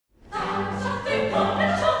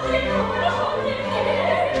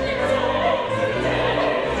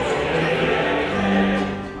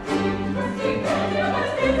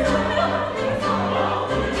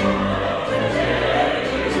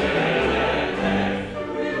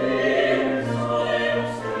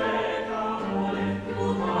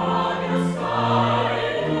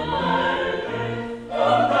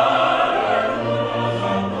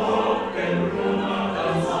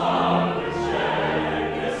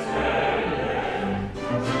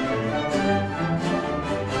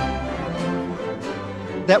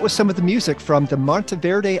That was some of the music from the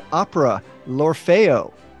Monteverdi opera,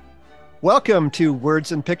 L'Orfeo. Welcome to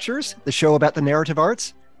Words and Pictures, the show about the narrative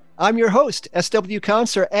arts. I'm your host, S.W.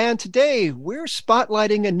 Conser, and today we're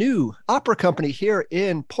spotlighting a new opera company here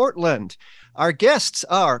in Portland. Our guests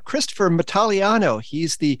are Christopher Mattaliano.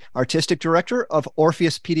 He's the artistic director of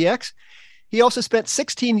Orpheus PDX. He also spent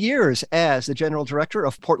 16 years as the general director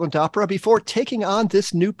of Portland Opera before taking on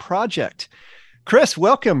this new project. Chris,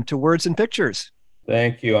 welcome to Words and Pictures.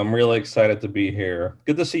 Thank you. I'm really excited to be here.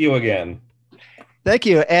 Good to see you again. Thank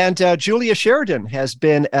you. And Julia Sheridan has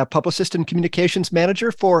been a publicist and communications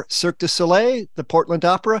manager for Cirque du Soleil, the Portland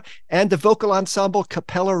Opera, and the vocal ensemble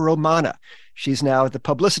Capella Romana. She's now the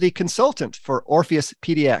publicity consultant for Orpheus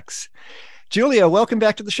PDX. Julia, welcome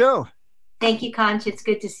back to the show. Thank you, Conch. It's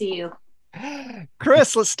good to see you.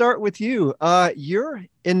 Chris, let's start with you. Your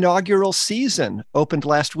inaugural season opened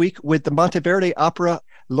last week with the Monteverdi opera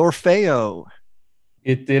L'Orfeo.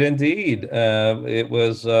 It did indeed. It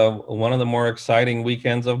was one of the more exciting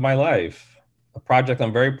weekends of my life. A project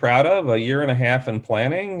I'm very proud of, a year and a half in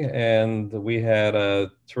planning, and we had a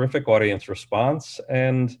terrific audience response.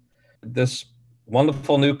 And this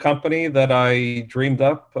wonderful new company that I dreamed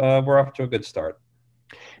up, we're off to a good start.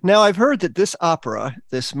 Now, I've heard that this opera,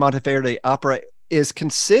 this Monteverdi opera, is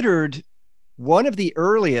considered one of the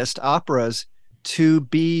earliest operas to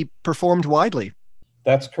be performed widely.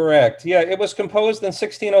 That's correct. Yeah, it was composed in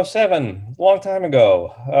 1607, a long time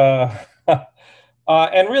ago.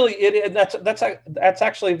 And really, that's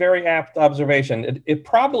actually a very apt observation. It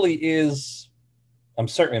probably is, I'm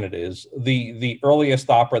certain it is, the earliest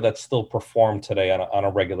opera that's still performed today on a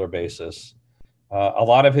regular basis. A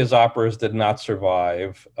lot of his operas did not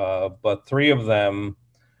survive, but three of them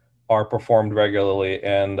are performed regularly.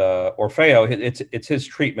 And Orfeo, it's his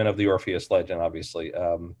treatment of the Orpheus legend, obviously.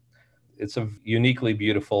 It's a uniquely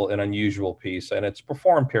beautiful and unusual piece, and it's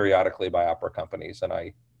performed periodically by opera companies. And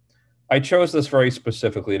I chose this very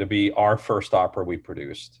specifically to be our first opera we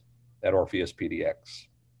produced at Orpheus PDX.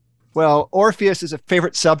 Well, Orpheus is a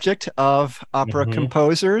favorite subject of opera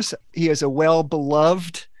composers. He is a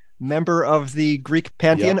well-beloved member of the Greek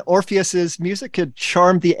pantheon. Yep. Orpheus's music could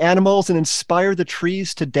charm the animals and inspire the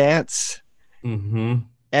trees to dance. And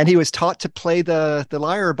he was taught to play the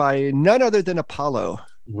lyre by none other than Apollo.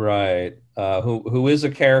 Right. Who is a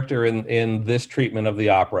character in this treatment of the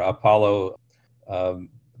opera. Apollo,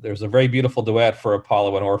 there's a very beautiful duet for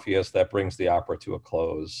Apollo and Orpheus that brings the opera to a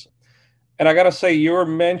close. And I got to say, you're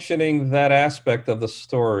mentioning that aspect of the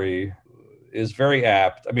story is very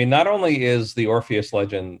apt. I mean, not only is the Orpheus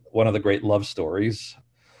legend one of the great love stories,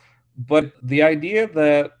 but the idea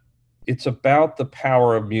that it's about the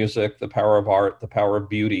power of music, the power of art, the power of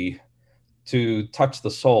beauty to touch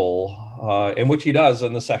the soul, in which he does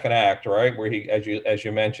in the second act, right? Where he, as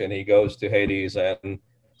you mentioned, he goes to Hades and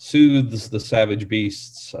soothes the savage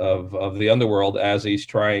beasts of the underworld as he's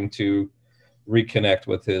trying to reconnect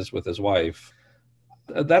with his wife.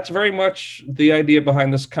 That's very much the idea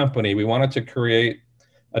behind this company. We wanted to create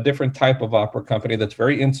a different type of opera company that's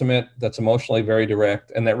very intimate, that's emotionally very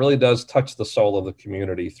direct, and that really does touch the soul of the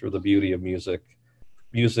community through the beauty of music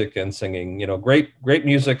and singing. You know, great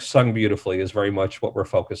music sung beautifully is very much what we're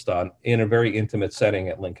focused on in a very intimate setting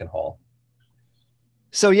at Lincoln Hall.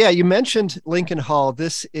 So yeah, you mentioned Lincoln Hall.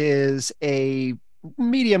 This is a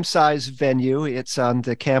medium-sized venue. It's on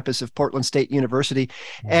the campus of Portland State University.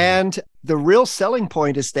 And the real selling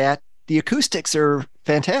point is that the acoustics are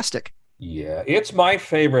fantastic. Yeah, it's my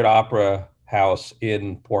favorite opera house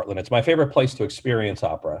in Portland. It's my favorite place to experience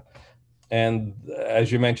opera. And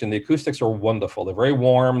as you mentioned, the acoustics are wonderful. They're very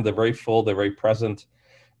warm, they're very full, they're very present.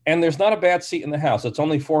 And there's not a bad seat in the house. It's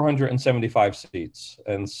only 475 seats.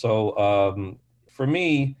 And so for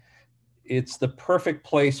me, it's the perfect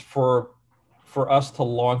place for us to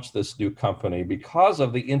launch this new company because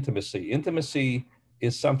of the intimacy. Intimacy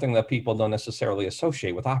is something that people don't necessarily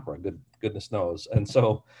associate with opera, goodness knows. And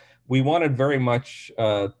so we wanted very much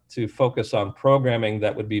to focus on programming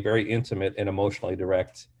that would be very intimate and emotionally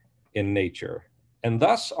direct in nature. And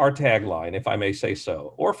thus our tagline, if I may say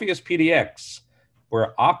so, Orpheus PDX,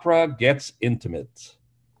 where opera gets intimate.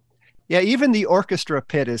 Yeah, even the orchestra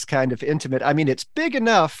pit is kind of intimate. I mean, it's big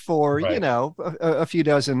enough for, right, a few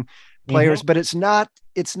dozen players, but it's not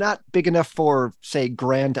big enough for, say,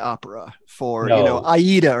 grand opera, for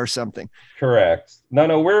Aida or something. Correct.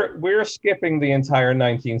 No, we're skipping the entire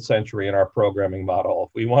 19th century in our programming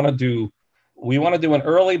model. We want to do an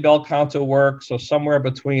early bel canto work, so somewhere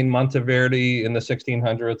between Monteverdi in the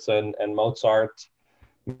 1600s and Mozart,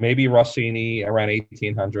 maybe Rossini around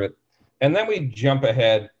 1800. And then we jump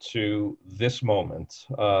ahead to this moment.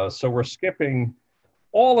 So we're skipping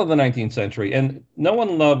all of the 19th century. And no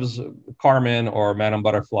one loves Carmen or Madame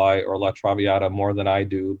Butterfly or La Traviata more than I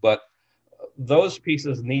do, but those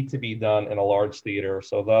pieces need to be done in a large theater.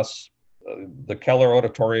 So thus, the Keller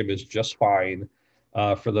Auditorium is just fine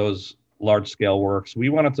for those large-scale works. We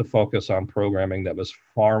wanted to focus on programming that was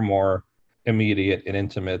far more immediate and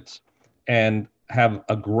intimate and have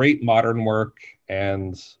a great modern work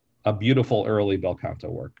and a beautiful early bel canto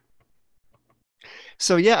work.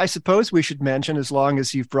 So, yeah, I suppose we should mention, as long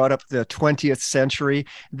as you've brought up the 20th century,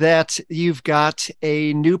 that you've got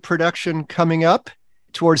a new production coming up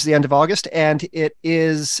towards the end of August, and it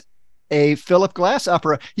is a Philip Glass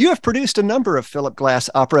opera. You have produced a number of Philip Glass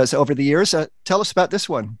operas over the years. Tell us about this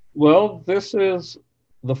one. Well, this is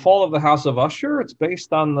The Fall of the House of Usher. It's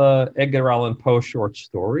based on the Edgar Allan Poe short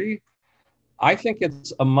story. I think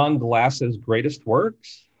it's among Glass's greatest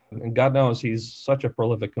works. And God knows he's such a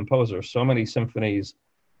prolific composer. So many symphonies,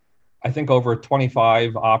 I think over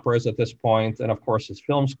 25 operas at this point, and of course his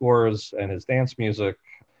film scores and his dance music.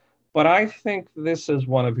 But I think this is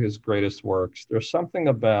one of his greatest works. There's something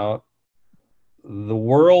about the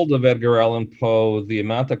world of Edgar Allan Poe, the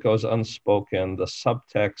amount that goes unspoken, the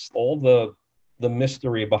subtext, all the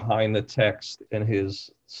mystery behind the text in his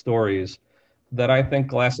stories, that I think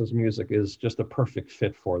Glass's music is just a perfect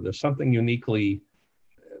fit for. There's something uniquely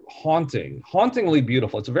hauntingly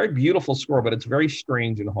beautiful. It's a very beautiful score, but it's very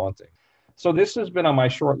strange and haunting. So this has been on my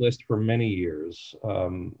short list for many years,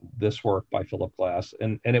 this work by Philip Glass,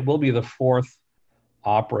 and it will be the fourth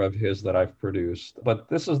opera of his that I've produced. But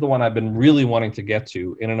this is the one I've been really wanting to get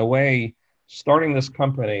to. And in a way, starting this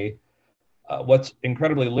company, what's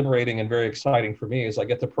incredibly liberating and very exciting for me is I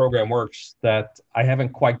get to program works that I haven't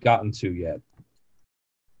quite gotten to yet.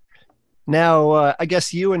 Now, I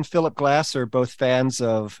guess you and Philip Glass are both fans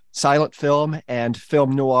of silent film and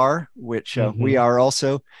film noir, which we are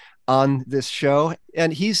also on this show.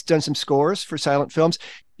 And he's done some scores for silent films.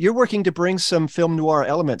 You're working to bring some film noir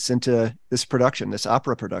elements into this production, this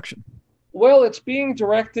opera production. Well, it's being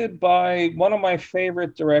directed by one of my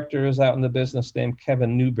favorite directors out in the business named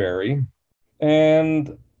Kevin Newberry.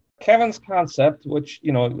 And Kevin's concept, which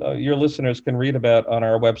your listeners can read about on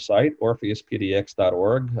our website,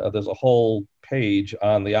 orpheuspdx.org. There's a whole page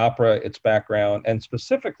on the opera, its background, and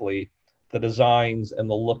specifically the designs and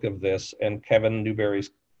the look of this and Kevin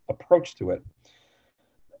Newberry's approach to it.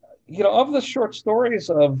 Of the short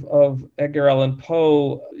stories of Edgar Allan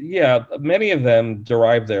Poe, many of them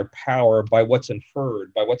derive their power by what's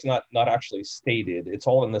inferred, by what's not actually stated. It's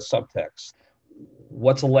all in the subtext.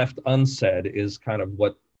 What's left unsaid is kind of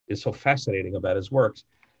what is so fascinating about his works.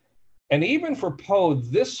 And even for Poe,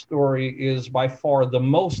 this story is by far the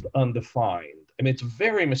most undefined. I mean, it's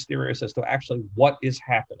very mysterious as to actually what is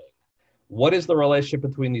happening. What is the relationship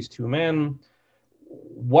between these two men?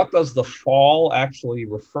 What does the fall actually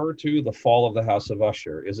refer to, the fall of the House of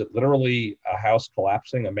Usher? Is it literally a house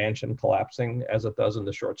collapsing, a mansion collapsing, as it does in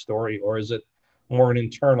the short story? Or is it more an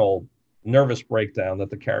internal nervous breakdown that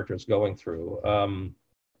the character is going through?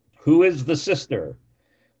 Who is the sister?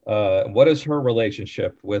 What is her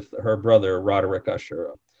relationship with her brother, Roderick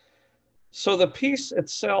Usher? So the piece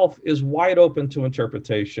itself is wide open to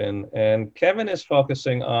interpretation, and Kevin is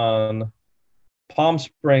focusing on Palm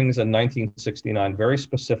Springs in 1969 very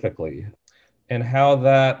specifically, and how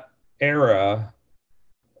that era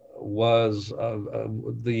was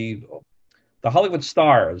the Hollywood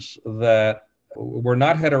stars that were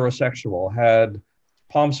not heterosexual had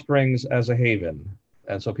Palm Springs as a haven.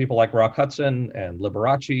 And so people like Rock Hudson and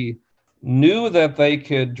Liberace knew that they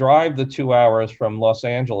could drive the 2 hours from Los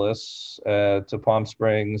Angeles to Palm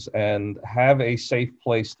Springs and have a safe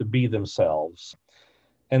place to be themselves.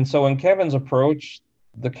 And so in Kevin's approach,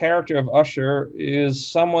 the character of Usher is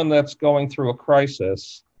someone that's going through a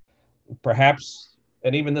crisis, perhaps,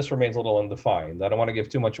 and even this remains a little undefined. I don't want to give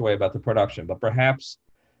too much away about the production, but perhaps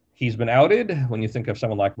he's been outed. When you think of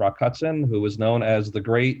someone like Rock Hudson, who was known as the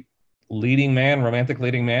great leading man, romantic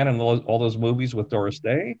leading man in all those movies with Doris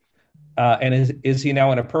Day. And is he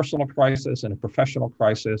now in a personal crisis and a professional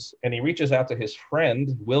crisis? And he reaches out to his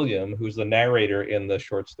friend, William, who's the narrator in the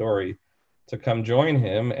short story, to come join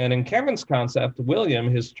him. And in Kevin's concept,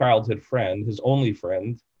 William, his childhood friend, his only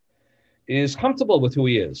friend, is comfortable with who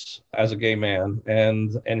he is as a gay man.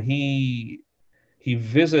 And he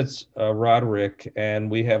visits Roderick,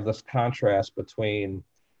 and we have this contrast between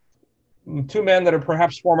two men that are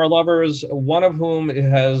perhaps former lovers, one of whom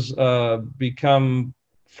has become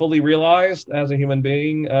fully realized as a human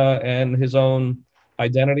being and his own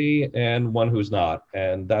identity, and one who's not.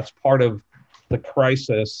 And that's part of the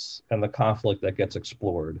crisis and the conflict that gets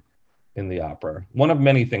explored in the opera. One of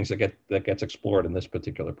many things that gets explored in this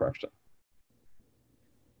particular production.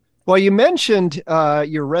 Well, you mentioned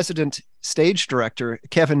your resident stage director,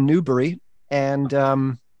 Kevin Newbury, and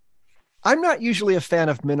I'm not usually a fan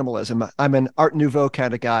of minimalism. I'm an Art Nouveau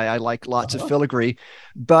kind of guy. I like lots of filigree,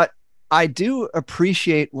 but I do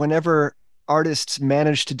appreciate whenever artists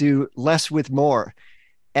manage to do less with more.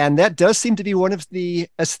 And that does seem to be one of the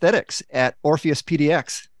aesthetics at Orpheus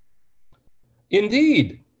PDX.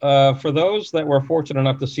 Indeed. For those that were fortunate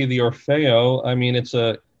enough to see the Orfeo, I mean, it's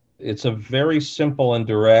a very simple and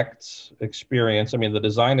direct experience. I mean, the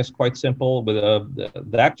design is quite simple, but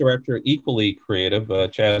that director, equally creative,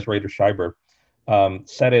 Chaz Rader-Schreiber,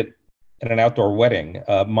 set it in an outdoor wedding,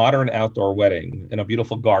 a modern outdoor wedding in a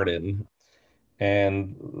beautiful garden.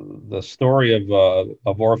 And the story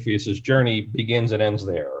of Orpheus's journey begins and ends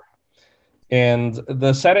there. And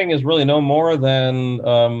the setting is really no more than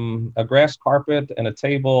a grass carpet and a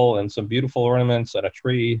table and some beautiful ornaments and a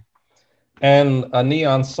tree and a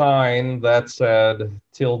neon sign that said,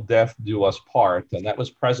 "Till death do us part." And that was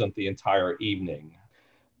present the entire evening.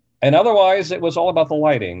 And otherwise, it was all about the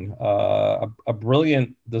lighting. A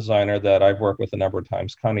brilliant designer that I've worked with a number of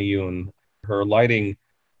times, Connie Yoon, her lighting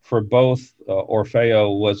for both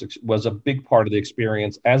Orfeo was a big part of the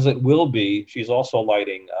experience, as it will be. She's also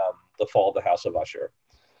lighting The Fall of the House of Usher.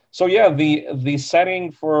 So yeah, the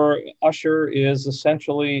setting for Usher is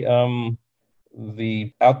essentially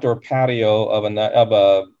the outdoor patio of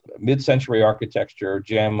a mid-century architecture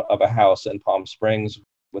gem of a house in Palm Springs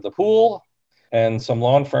with a pool and some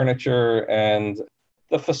lawn furniture and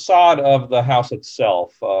the facade of the house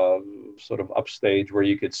itself, sort of upstage where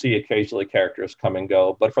you could see occasionally characters come and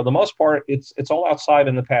go. But for the most part, it's all outside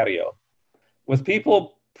in the patio with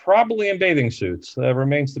people probably in bathing suits.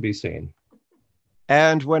 Remains to be seen.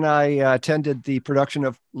 And when I attended the production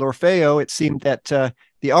of L'Orfeo, it seemed that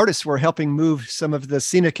the artists were helping move some of the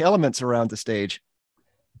scenic elements around the stage.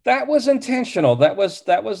 That was intentional. That was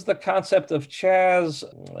the concept of Chaz,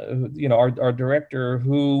 our director,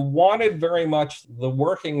 who wanted very much the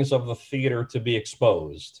workings of the theater to be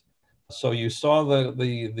exposed. So you saw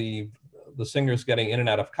the singers getting in and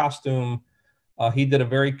out of costume. He did a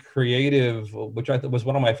very creative, which I thought was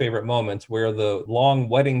one of my favorite moments, where the long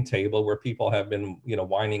wedding table where people have been,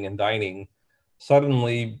 wining and dining,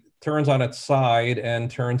 suddenly turns on its side and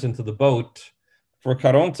turns into the boat for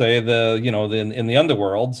Caronte, in the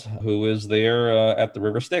underworld, who is there at the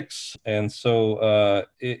River Styx. And so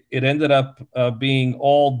it ended up being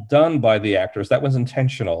all done by the actors. That was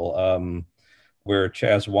intentional, where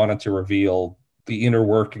Chaz wanted to reveal the inner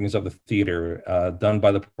workings of the theater done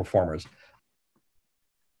by the performers.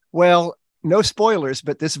 Well, no spoilers,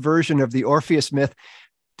 but this version of the Orpheus myth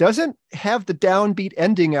doesn't have the downbeat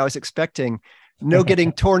ending I was expecting. No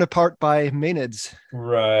getting torn apart by Maenads.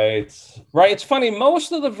 Right. It's funny.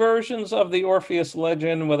 Most of the versions of the Orpheus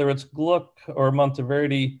legend, whether it's Gluck or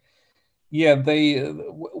Monteverdi,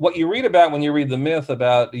 what you read about when you read the myth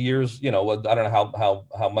about years, I don't know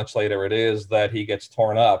how much later it is that he gets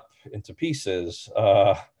torn up into pieces.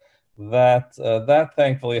 That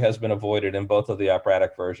thankfully has been avoided in both of the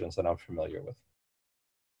operatic versions that I'm familiar with.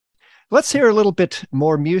 Let's hear a little bit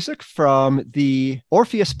more music from the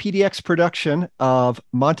Orpheus PDX production of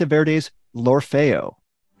Monteverdi's L'Orfeo.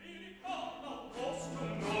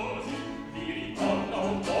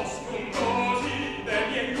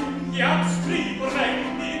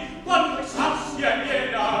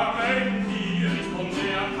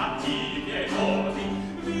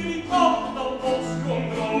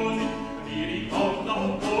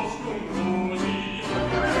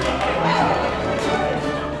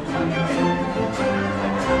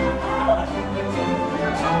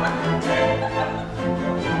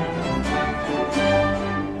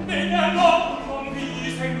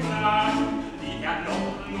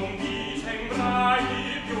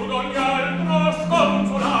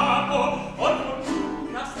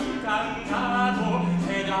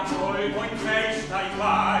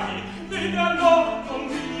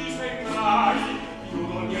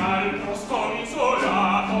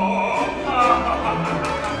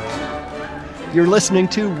 You're listening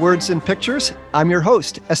to Words and Pictures. I'm your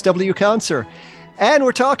host, S.W. Conser. And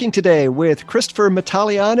we're talking today with Christopher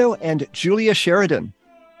Metaliano and Julia Sheridan.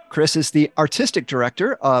 Chris is the artistic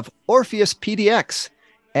director of Orpheus PDX,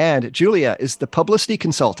 and Julia is the publicity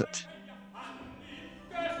consultant.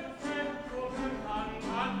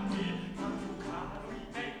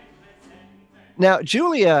 Now,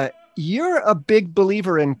 Julia, you're a big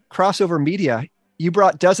believer in crossover media. You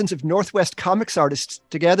brought dozens of Northwest comics artists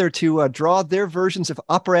together to draw their versions of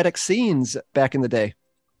operatic scenes back in the day.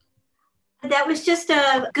 That was just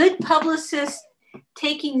a good publicist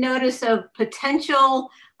taking notice of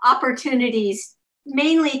potential opportunities,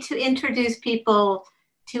 mainly to introduce people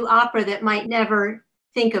to opera that might never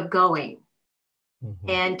think of going. Mhm.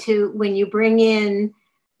 And to when you bring in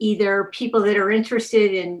either people that are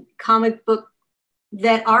interested in comic book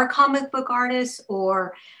artists,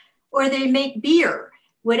 or they make beer,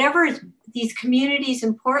 whatever is these communities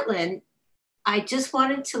in Portland. I just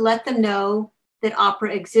wanted to let them know that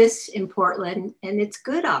opera exists in Portland and it's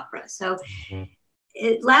good opera. So Mhm.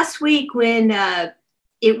 Last week, when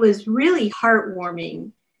it was really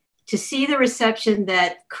heartwarming to see the reception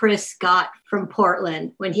that Chris got from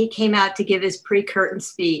Portland when he came out to give his pre-curtain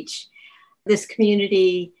speech. This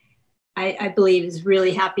community, I believe, is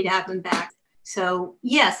really happy to have him back. So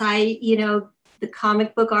yes, the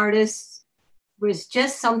comic book artists was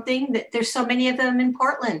just something that there's so many of them in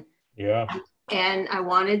Portland. Yeah. And I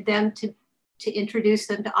wanted them to introduce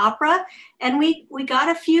them to opera. And we got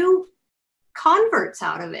a few converts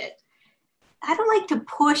out of it. I don't like to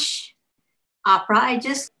push opera.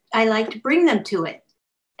 I like to bring them to it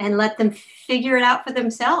and let them figure it out for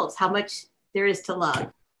themselves, how much there is to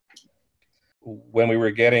love. When we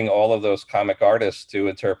were getting all of those comic artists to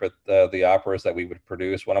interpret the operas that we would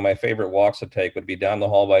produce, one of my favorite walks to take would be down the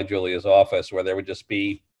hall by Julia's office, where there would just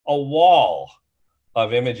be a wall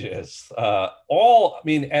of images,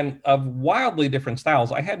 and of wildly different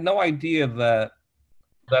styles. I had no idea that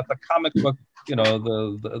the comic book,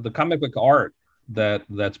 the comic book art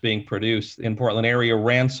that's being produced in Portland area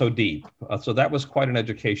ran so deep. So that was quite an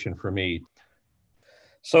education for me.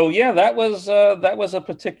 So yeah, that was a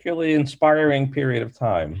particularly inspiring period of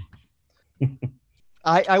time.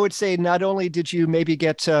 I would say not only did you maybe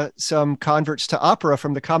get some converts to opera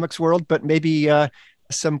from the comics world, but maybe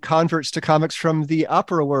some converts to comics from the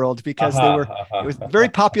opera world, because it was very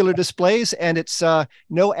popular displays, and it's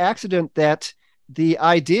no accident that the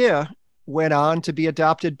idea went on to be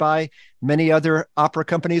adopted by many other opera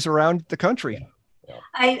companies around the country. Yeah.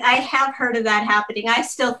 I have heard of that happening. I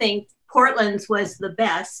still think Portland's was the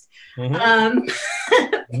best. Mm-hmm.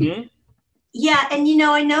 Mm-hmm. Yeah, and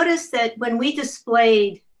I noticed that when we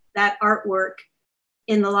displayed that artwork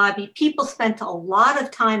in the lobby, people spent a lot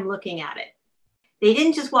of time looking at it. They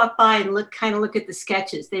didn't just walk by and look at the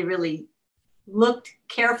sketches. They really looked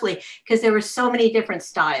carefully because there were so many different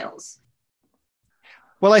styles.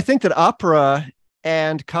 Well, I think that opera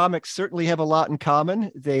and comics certainly have a lot in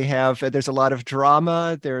common. There's a lot of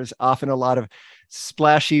drama. There's often a lot of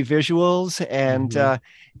splashy visuals and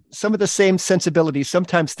some of the same sensibilities.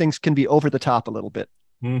 Sometimes things can be over the top a little bit.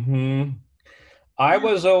 Mm-hmm. I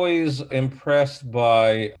was always impressed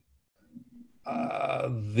by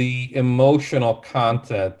the emotional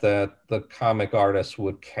content that the comic artists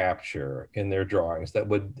would capture in their drawings that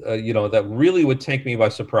would, that really would take me by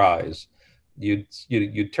surprise.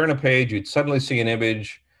 You'd turn a page, you'd suddenly see an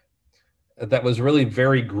image that was really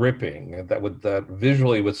very gripping, that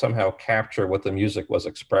visually would somehow capture what the music was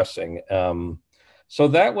expressing. So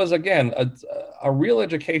that was, again, a real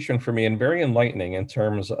education for me and very enlightening in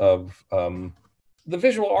terms of the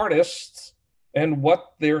visual artists and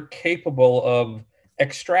what they're capable of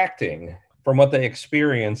extracting from what they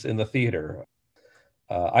experience in the theater.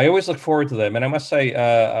 I always look forward to them. And I must say,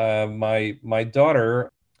 my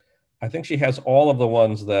daughter, I think she has all of the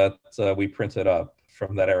ones that we printed up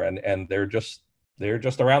from that era, and they're just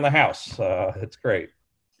around the house. It's great.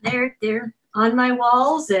 They're on my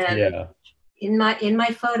walls and in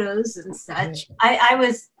my photos and such. Yeah. I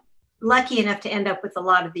was lucky enough to end up with a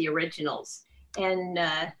lot of the originals, and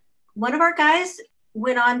one of our guys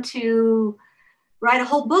went on to write a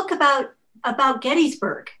whole book about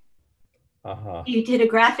Gettysburg. He did a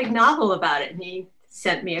graphic novel about it, and he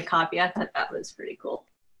sent me a copy. I thought that was pretty cool.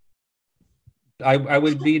 I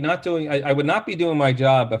would not be doing my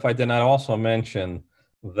job if I did not also mention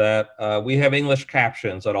that we have English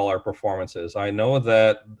captions at all our performances. I know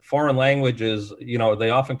that foreign languages, they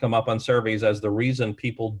often come up on surveys as the reason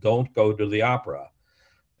people don't go to the opera.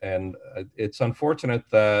 And it's unfortunate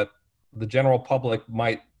that the general public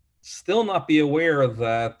might still not be aware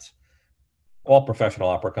that all professional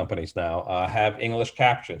opera companies now have English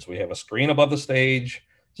captions. We have a screen above the stage.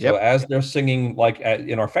 So as they're singing, like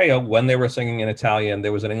in Orfeo, when they were singing in Italian,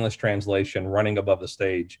 there was an English translation running above the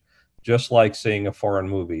stage, just like seeing a foreign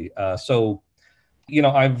movie. I served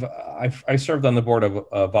on the board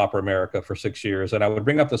of Opera America for 6 years, and I would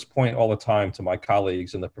bring up this point all the time to my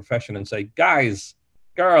colleagues in the profession and say, guys,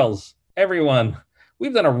 girls, everyone,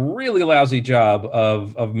 we've done a really lousy job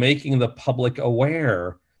of making the public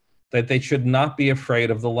aware that they should not be afraid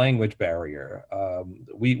of the language barrier.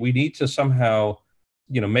 We need to somehow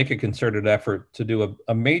make a concerted effort to do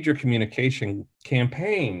a major communication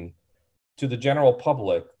campaign to the general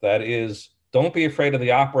public that is, don't be afraid of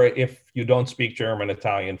the opera if you don't speak German,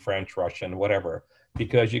 Italian, French, Russian, whatever.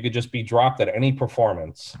 because you could just be dropped at any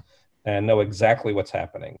performance and know exactly what's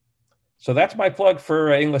happening. So that's my plug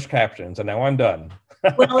for English captions, and now I'm done.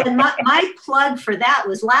 Well, and my plug for that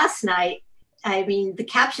was last night. I mean, the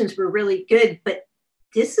captions were really good, but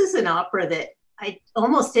this is an opera that I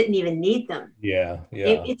almost didn't even need them. Yeah.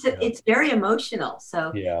 It's very emotional.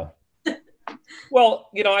 So yeah. Well,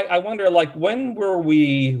 I wonder, like, when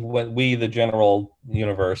we, the general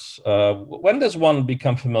universe, when does one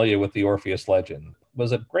become familiar with the Orpheus legend?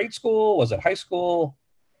 Was it grade school? Was it high school?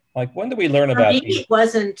 Like, when did we learn about it? It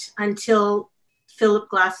wasn't until Philip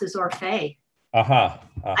Glass's Orphée. I'm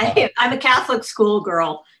a Catholic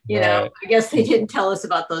schoolgirl. I guess they didn't tell us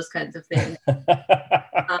about those kinds of things.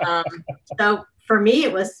 So for me,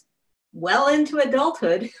 it was well into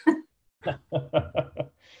adulthood.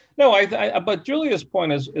 No, but Julia's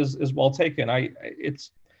point is well taken.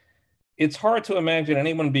 It's hard to imagine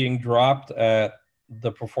anyone being dropped at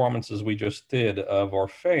the performances we just did of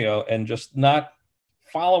Orfeo and just not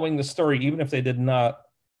following the story, even if we did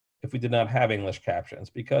not have English captions,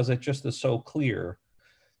 because it just is so clear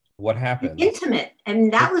what happened. Intimate,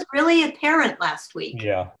 and that was really apparent last week.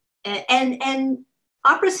 Yeah, and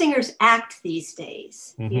opera singers act these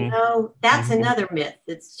days. Mm-hmm. That's another myth.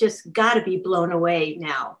 It's just got to be blown away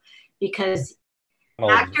now, because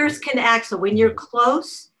actors can act. So when you're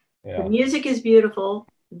close, the music is beautiful.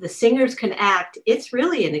 The singers can act. It's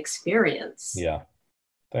really an experience. Yeah.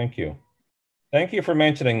 Thank you. Thank you for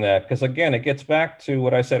mentioning that, because again, it gets back to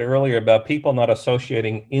what I said earlier about people not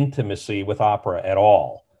associating intimacy with opera at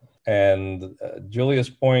all. And Julia's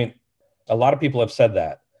point, a lot of people have said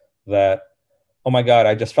that, oh my God,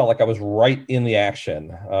 I just felt like I was right in the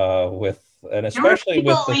action and especially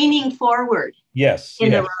people with leaning forward. Yes.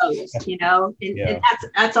 In the rows, and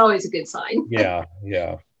that's always a good sign. Yeah.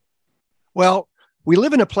 Well, we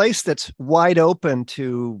live in a place that's wide open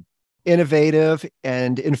to innovative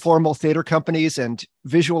and informal theater companies and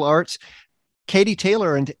visual arts. Katie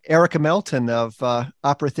Taylor and Erica Melton of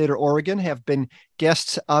Opera Theater Oregon have been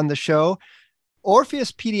guests on the show.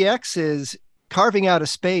 Orpheus PDX is carving out a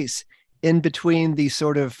space in between the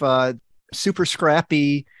sort of super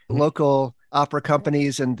scrappy local opera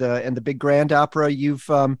companies and the big grand opera.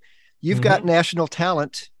 You've got national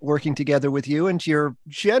talent working together with you, and you're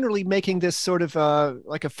generally making this sort of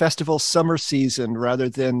like a festival summer season rather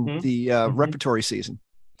than the repertory season.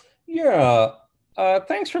 Yeah.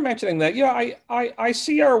 Thanks for mentioning that. Yeah, I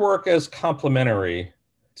see our work as complementary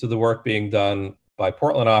to the work being done by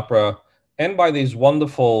Portland Opera and by these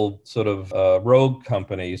wonderful sort of rogue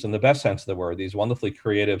companies, in the best sense of the word, these wonderfully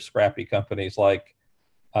creative, scrappy companies like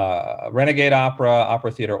Renegade Opera,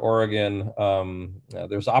 Opera Theater Oregon.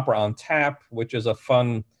 There's Opera on Tap, which is a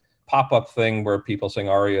fun pop-up thing where people sing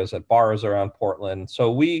arias at bars around Portland.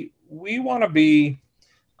 So we want to be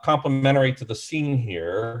complementary to the scene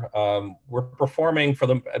here. We're performing for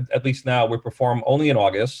them, at least now, we perform only in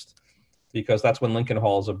August, because that's when Lincoln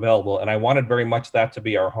Hall is available. And I wanted very much that to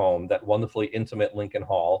be our home, that wonderfully intimate Lincoln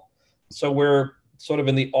Hall. So we're sort of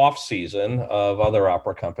in the off season of other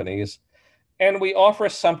opera companies. And we offer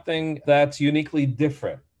something that's uniquely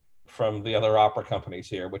different from the other opera companies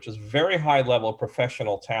here, which is very high level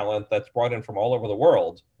professional talent that's brought in from all over the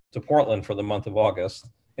world to Portland for the month of August,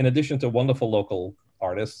 in addition to wonderful local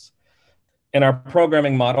artists. And our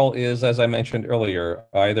programming model is, as I mentioned earlier,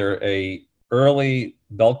 either a early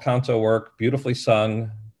bel canto work, beautifully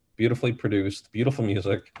sung, beautifully produced, beautiful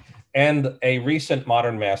music, and a recent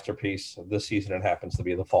modern masterpiece. This season it happens to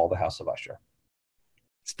be The Fall of the House of Usher.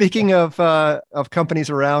 Speaking of companies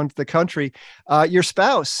around the country, your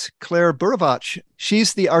spouse, Claire Burovach,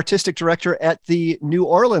 she's the artistic director at the New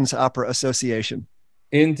Orleans Opera Association.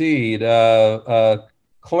 Indeed.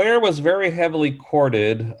 Claire was very heavily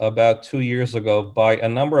courted about 2 years ago by a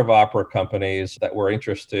number of opera companies that were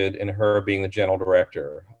interested in her being the general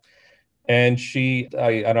director. And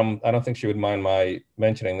I don't think she would mind my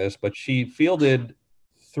mentioning this, but she fielded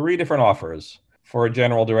 3 different offers for a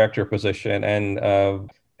general director position.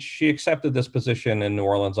 And she accepted this position in New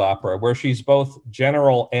Orleans Opera, where she's both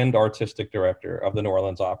general and artistic director of the New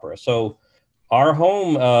Orleans Opera. So our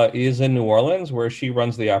home is in New Orleans, where she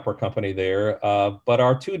runs the opera company there. But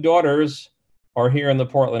our 2 daughters are here in the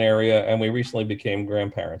Portland area, and we recently became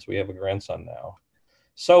grandparents. We have a grandson now.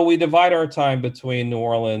 So we divide our time between New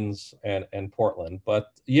Orleans and Portland. But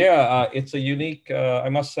yeah, it's a unique, I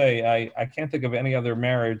must say, I can't think of any other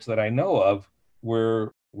marriage that I know of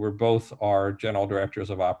where both are general directors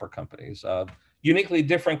of opera companies. Uniquely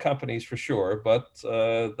different companies for sure, but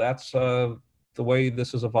that's the way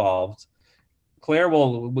this has evolved. Claire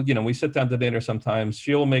will, we sit down to dinner sometimes,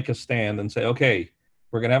 she'll make a stand and say, okay,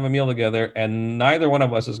 We're going to have a meal together, and neither one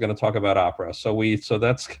of us is going to talk about opera. So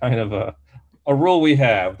that's kind of a rule we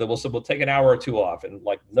have, that we'll take an hour or two off and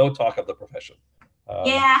like no talk of the profession.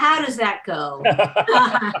 Yeah, how does that go?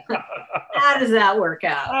 How does that work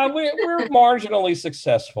out? We're marginally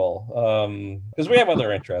successful because we have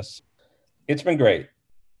other interests. It's been great.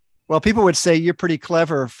 Well, people would say you're pretty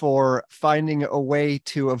clever for finding a way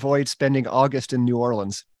to avoid spending August in New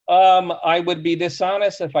Orleans. I would be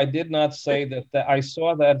dishonest if I did not say that I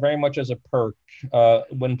saw that very much as a perk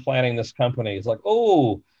when planning this company. It's like,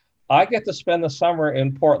 oh, I get to spend the summer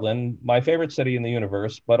in Portland, my favorite city in the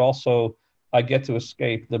universe, but also I get to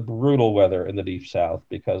escape the brutal weather in the Deep South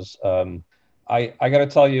because I got to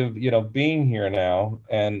tell you, being here now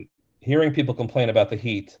and hearing people complain about the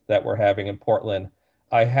heat that we're having in Portland,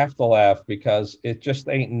 I have to laugh because it just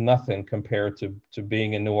ain't nothing compared to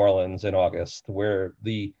being in New Orleans in August, where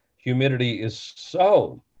the humidity is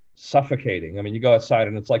so suffocating. I mean, you go outside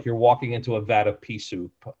and it's like you're walking into a vat of pea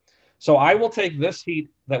soup. So I will take this heat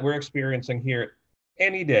that we're experiencing here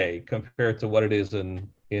any day compared to what it is in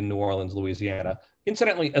New Orleans, Louisiana.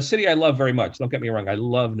 Incidentally, a city I love very much. Don't get me wrong. I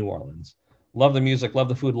love New Orleans. Love the music, love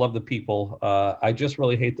the food, love the people. I just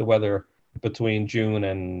really hate the weather between June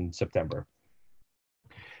and September.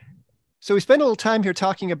 So we spent a little time here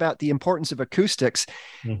talking about the importance of acoustics.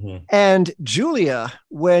 Mm-hmm. And Julia,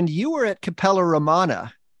 when you were at Capella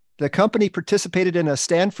Romana, the company participated in a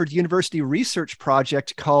Stanford University research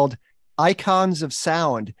project called Icons of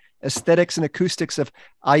Sound, Aesthetics and Acoustics of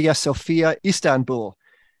Hagia Sophia, Istanbul.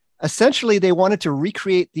 Essentially, they wanted to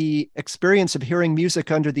recreate the experience of hearing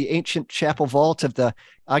music under the ancient chapel vault of the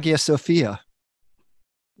Hagia Sophia.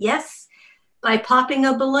 Yes, by popping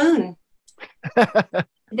a balloon.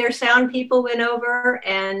 Their sound people went over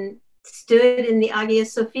and stood in the Hagia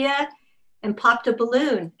Sophia and popped a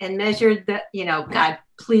balloon and measured the, God,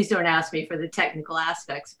 please don't ask me for the technical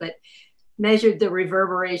aspects, but measured the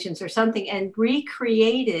reverberations or something and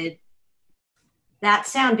recreated that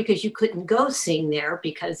sound, because you couldn't go sing there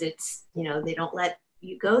because it's, they don't let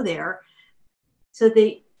you go there. So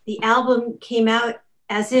the album came out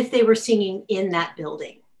as if they were singing in that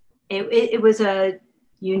building. It was a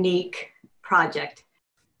unique project.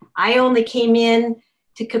 I only came in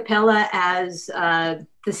to Capella as the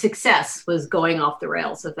success was going off the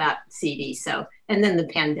rails of that CD. So, and then the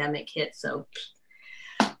pandemic hit. So,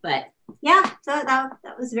 but yeah, so that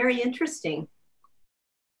was very interesting.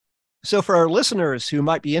 So for our listeners who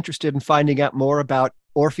might be interested in finding out more about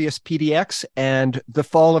Orpheus PDX and the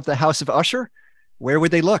fall of the House of Usher, where would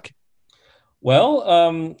they look? Well,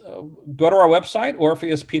 go to our website,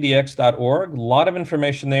 orpheuspdx.org. A lot of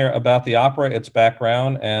information there about the opera, its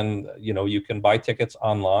background, and you can buy tickets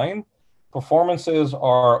online. Performances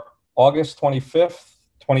are August 25th,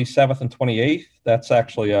 27th, and 28th. That's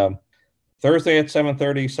actually Thursday at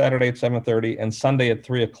 7:30, Saturday at 7:30, and Sunday at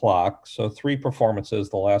 3 o'clock. So 3 performances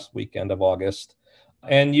the last weekend of August.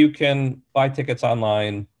 And you can buy tickets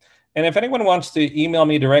online. And if anyone wants to email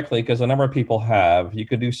me directly, because a number of people have, you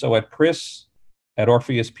can do so at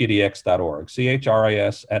chris@orpheuspdx.org,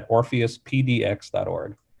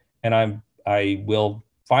 chris@orpheuspdx.org. And I will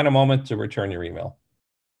find a moment to return your email.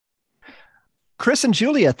 Chris and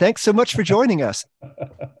Julia, thanks so much for joining us.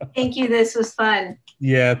 Thank you. This was fun.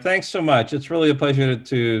 Yeah, thanks so much. It's really a pleasure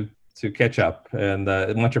to catch up, and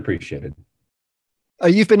much appreciated.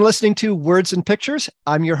 You've been listening to Words and Pictures.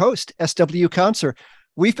 I'm your host, S.W. Conser.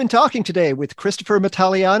 We've been talking today with Christopher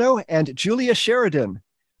Metaliano and Julia Sheridan.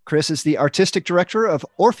 Chris is the artistic director of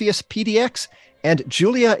Orpheus PDX, and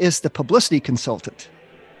Julia is the publicity consultant.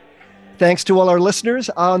 Thanks to all our listeners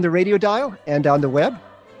on the radio dial and on the web.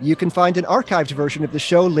 You can find an archived version of the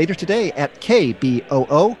show later today at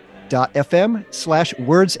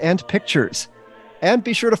kboo.fm/words and pictures. And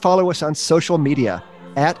be sure to follow us on social media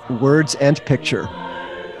at Words and Picture.